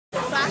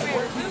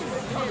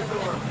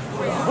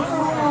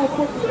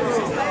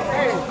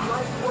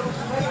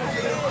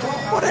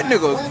Boy, that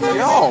nigga,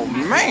 yo,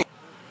 man.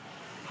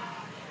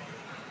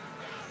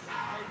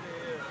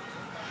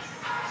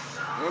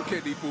 Okay,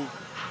 D-Poo.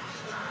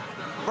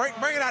 Bring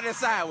it out that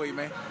sideway,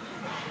 man.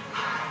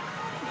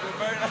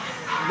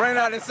 Bring it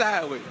out that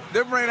sideway.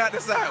 Then bring it out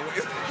that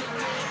sideway.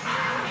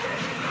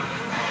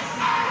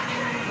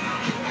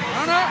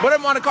 But that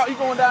on the car, you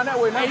going down that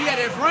way now? Hey, he got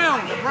that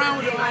brown, the brown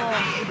with the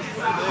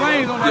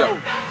flames on that. Yeah.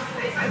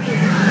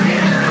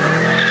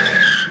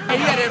 Hey,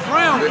 he got that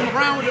brown with the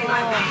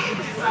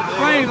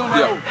flames on that.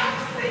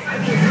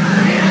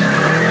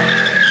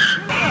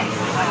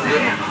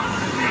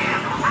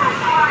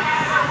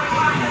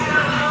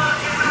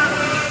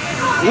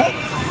 Yeah.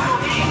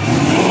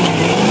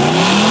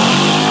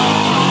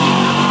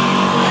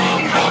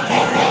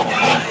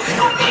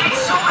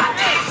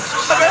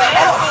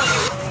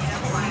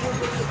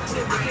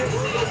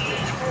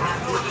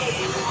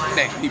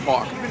 He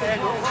barking.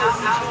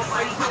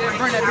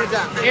 Bring that bitch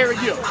out every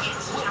year.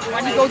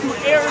 When you go through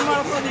every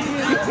motherfucking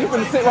year, He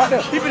finna sit right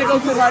there. he finna go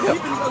sit right there. He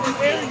finna go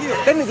through every year.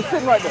 That nigga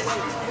sitting right there. That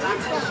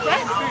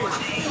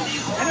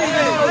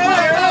nigga go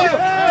through every year.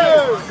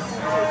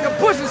 Your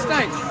pussy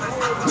stink.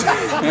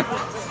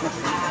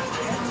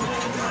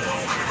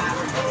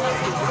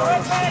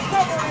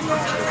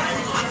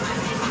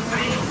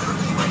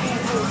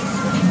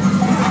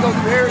 Go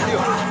through every year.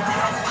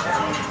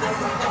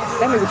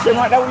 That nigga sitting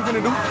right there. What you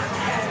finna do?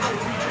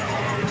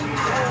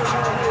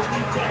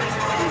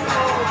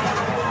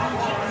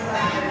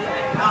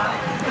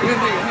 This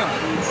nigga, him.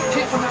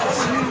 Kick him out.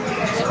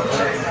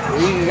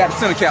 He ain't got the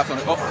center caps on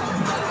it. Oh,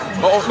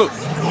 look.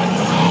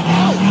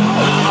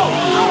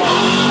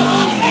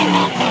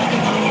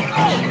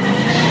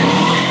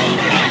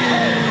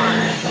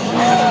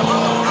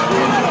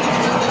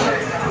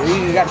 He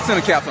ain't got the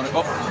center caps on it.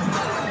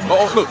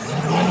 Oh, look.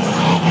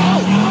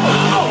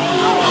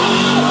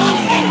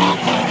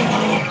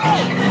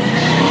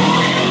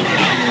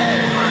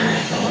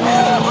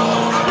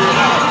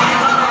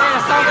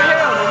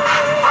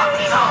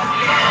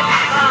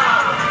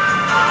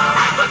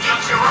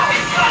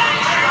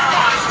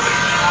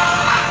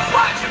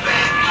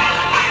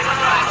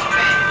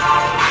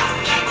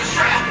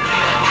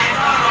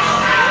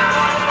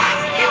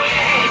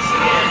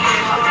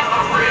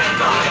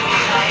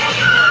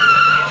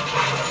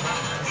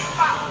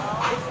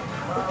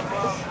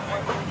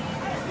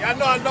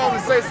 I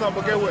normally say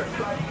something, but get what?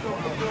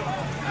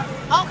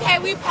 Okay,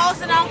 we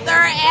posted on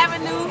 3rd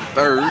Avenue.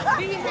 3rd.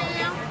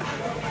 B-Ham.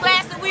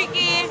 Classic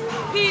weekend.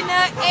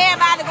 Peanut.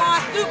 Everybody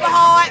going super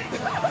hard.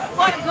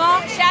 For the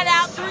gump. Shout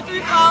out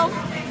 334.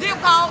 Zip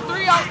code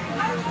 30.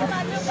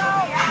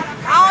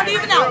 I don't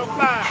even know.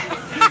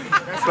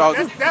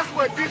 That's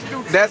what this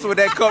dude. That's what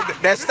that cup,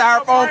 that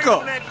styrofoam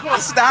cup.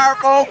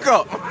 Styrofoam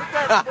cup.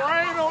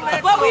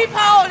 But we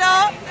pulled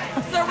up.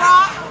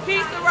 Ciroc.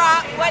 Piece of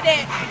rock. What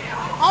that?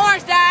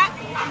 Orange dot.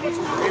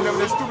 Ain't none of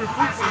that stupid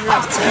fruits in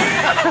here.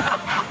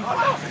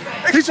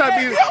 He trying to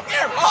be.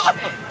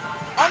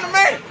 I'm the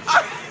man.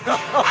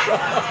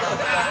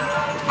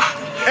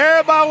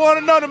 Everybody want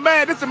to know the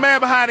man. This the man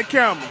behind the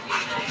camera.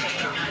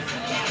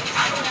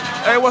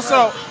 Hey, what's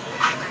up?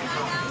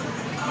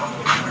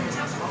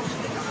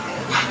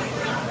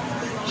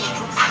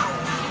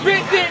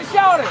 Big dick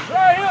shouting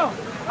right here.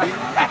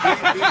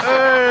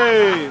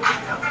 Hey.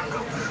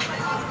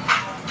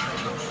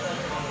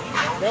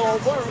 That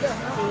won't work.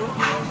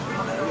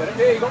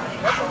 There you go.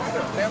 That's what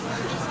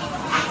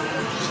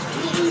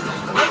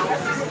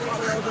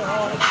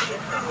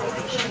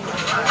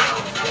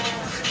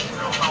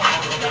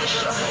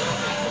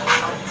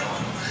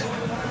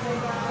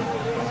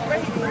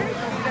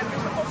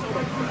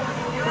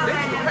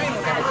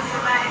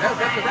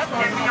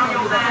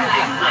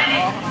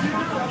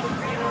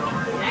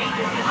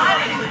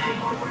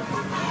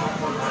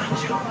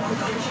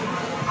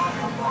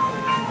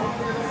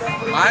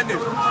I do.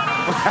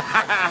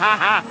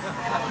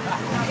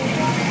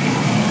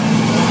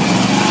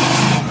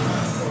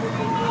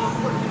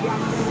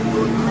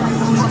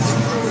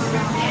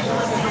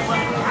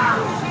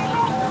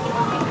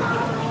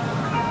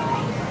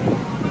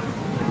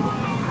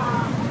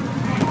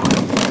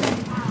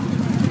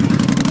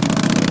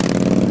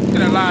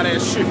 Get a lot of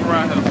that shit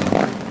around here.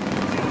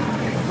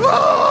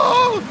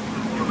 Woo!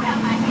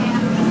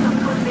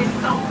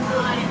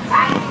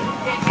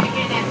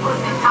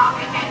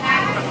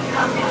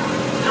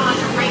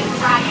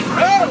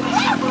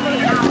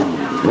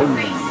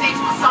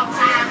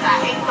 Sometimes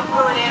I hate to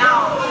put it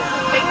on.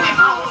 Make me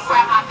moans,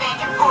 grab my back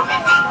and pull me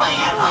deeper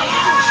in.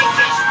 She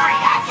gets free,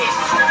 I get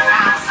two.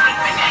 I'm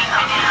sleeping, ain't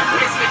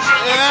Miss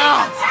Virginia.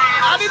 Yeah.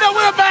 I need a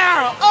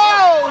wheelbarrow.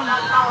 Oh!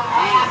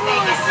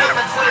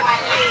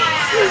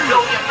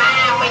 Blow your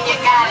mind when you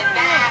got it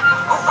down.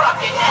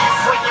 Rubbing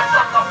ass when you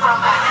fuck her from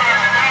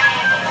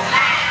behind.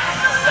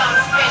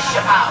 Something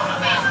special about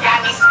it.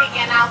 Got me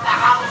sneaking out the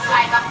house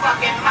like a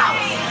fucking mouse.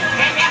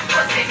 And that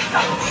pussy so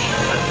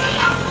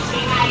she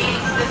not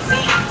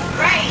ecstasy.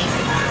 Great.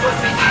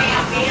 Pussy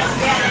damn feels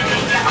better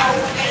than your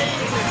old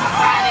age. I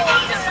probably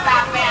need to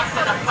stop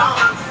answer the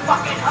phone.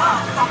 Fucking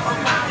up.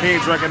 He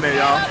ain't drinking that,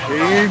 y'all.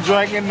 He ain't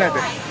drinking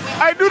nothing.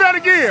 Hey, do that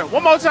again.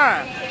 One more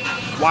time.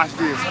 Watch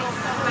this.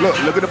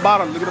 Look at the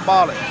bottom. Look at the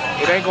bottom.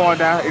 It ain't going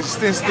down. It's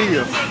sitting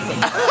still.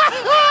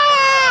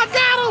 I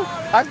got him.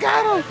 I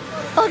got him.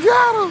 I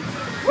got him.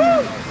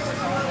 Woo.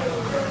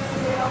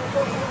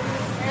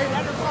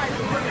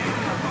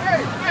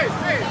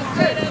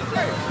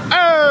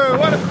 Hey,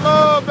 what a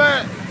club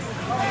at.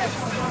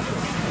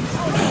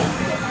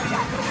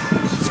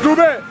 Screw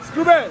back.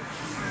 Screw back.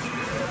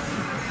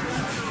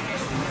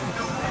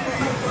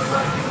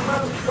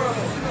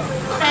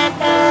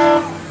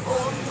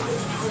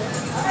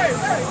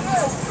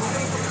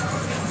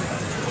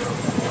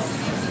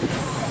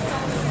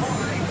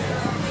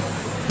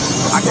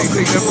 I can't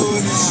take that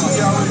food.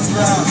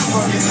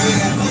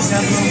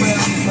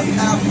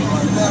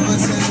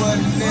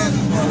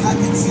 I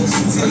can teach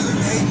you till you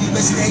hate me,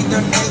 but you ain't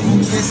done naval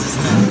kisses.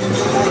 You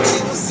do like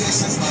eight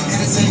positions, and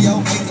it's in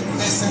your makeup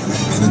missing.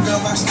 Baby girl,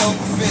 my stroke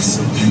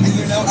official, and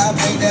you know I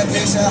made that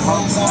picture,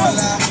 hoes on my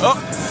line.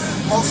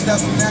 Most of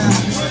them now.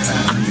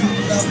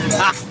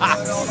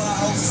 But all my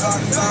hoes are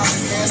the time,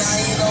 and I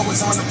ain't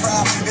always on the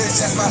prowl.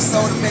 It's just my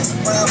soul to mix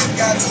it brown.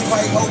 Got me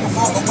quite open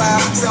for a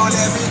while, so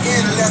let me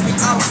in and let me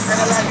out. And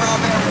I like my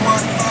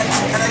marijuana body,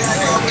 and I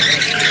like all the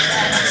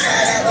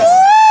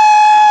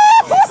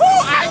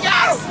I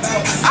got him!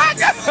 I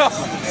got him!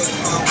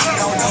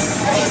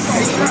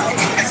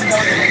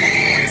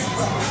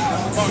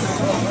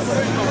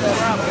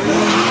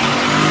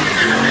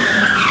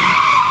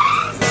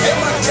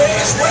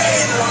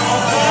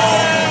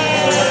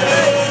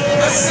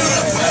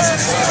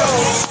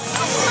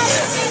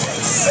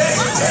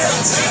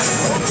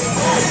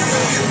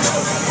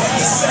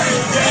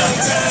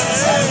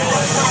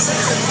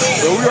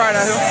 So we right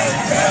out here.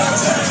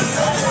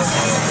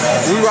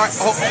 We right.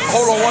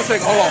 Hold on 1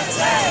 second. Hold on.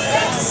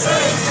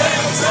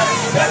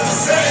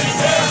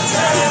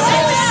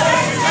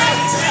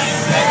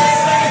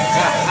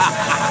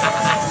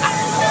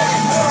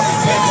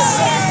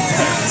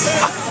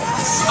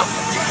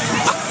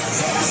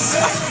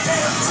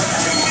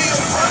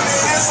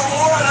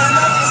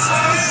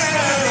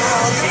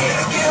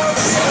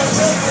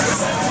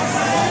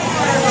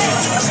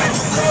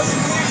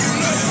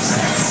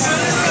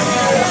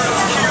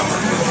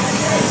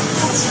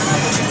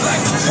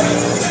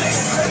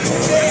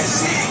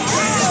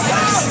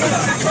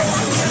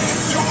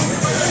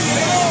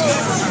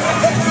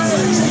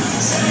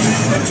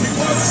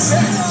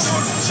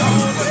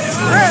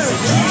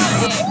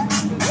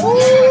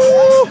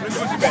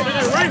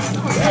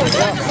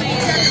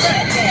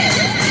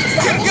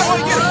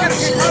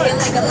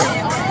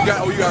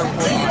 You got him.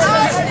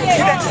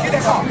 Get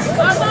that car.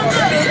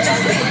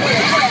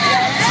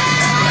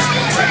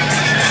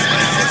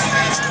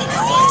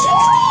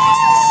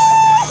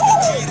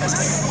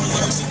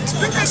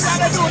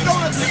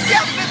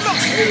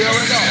 Hey, you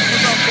already know.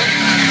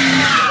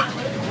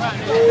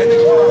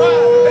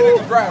 That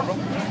nigga drive, bro.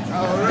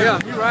 Yeah,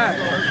 he ride.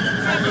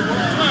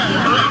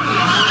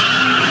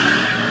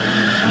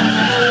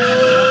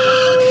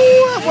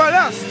 Ooh, boy,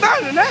 that was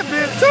stunning, that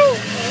bitch, too.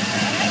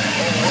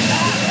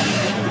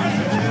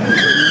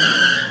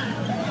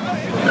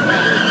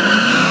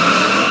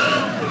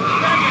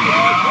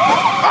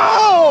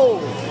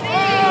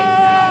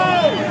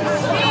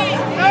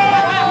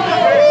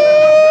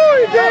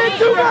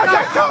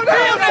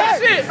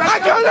 I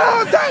come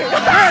down tape.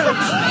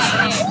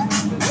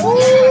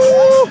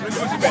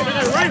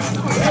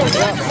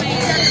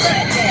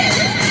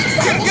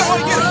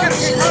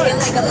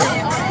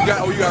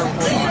 You got him.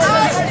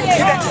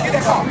 Get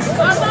that car.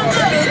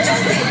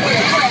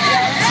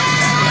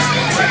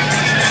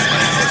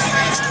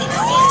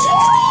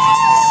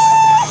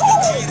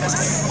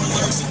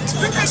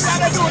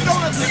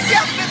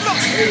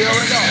 Hey, you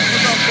already know.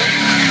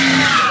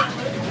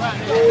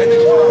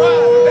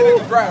 That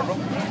nigga drive, bro.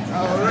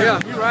 Yeah,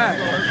 he ride.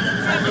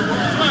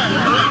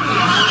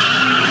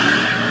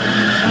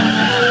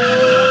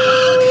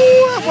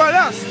 Ooh, boy,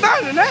 that was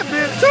stunning, that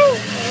bitch, too.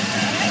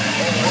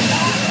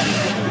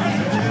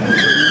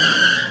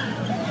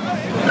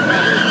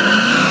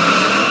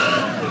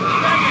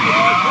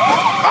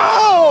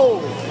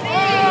 Oh!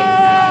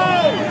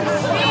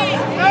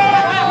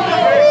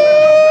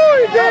 Ooh,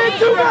 he did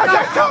too much. I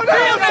come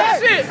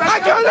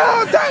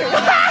down tape.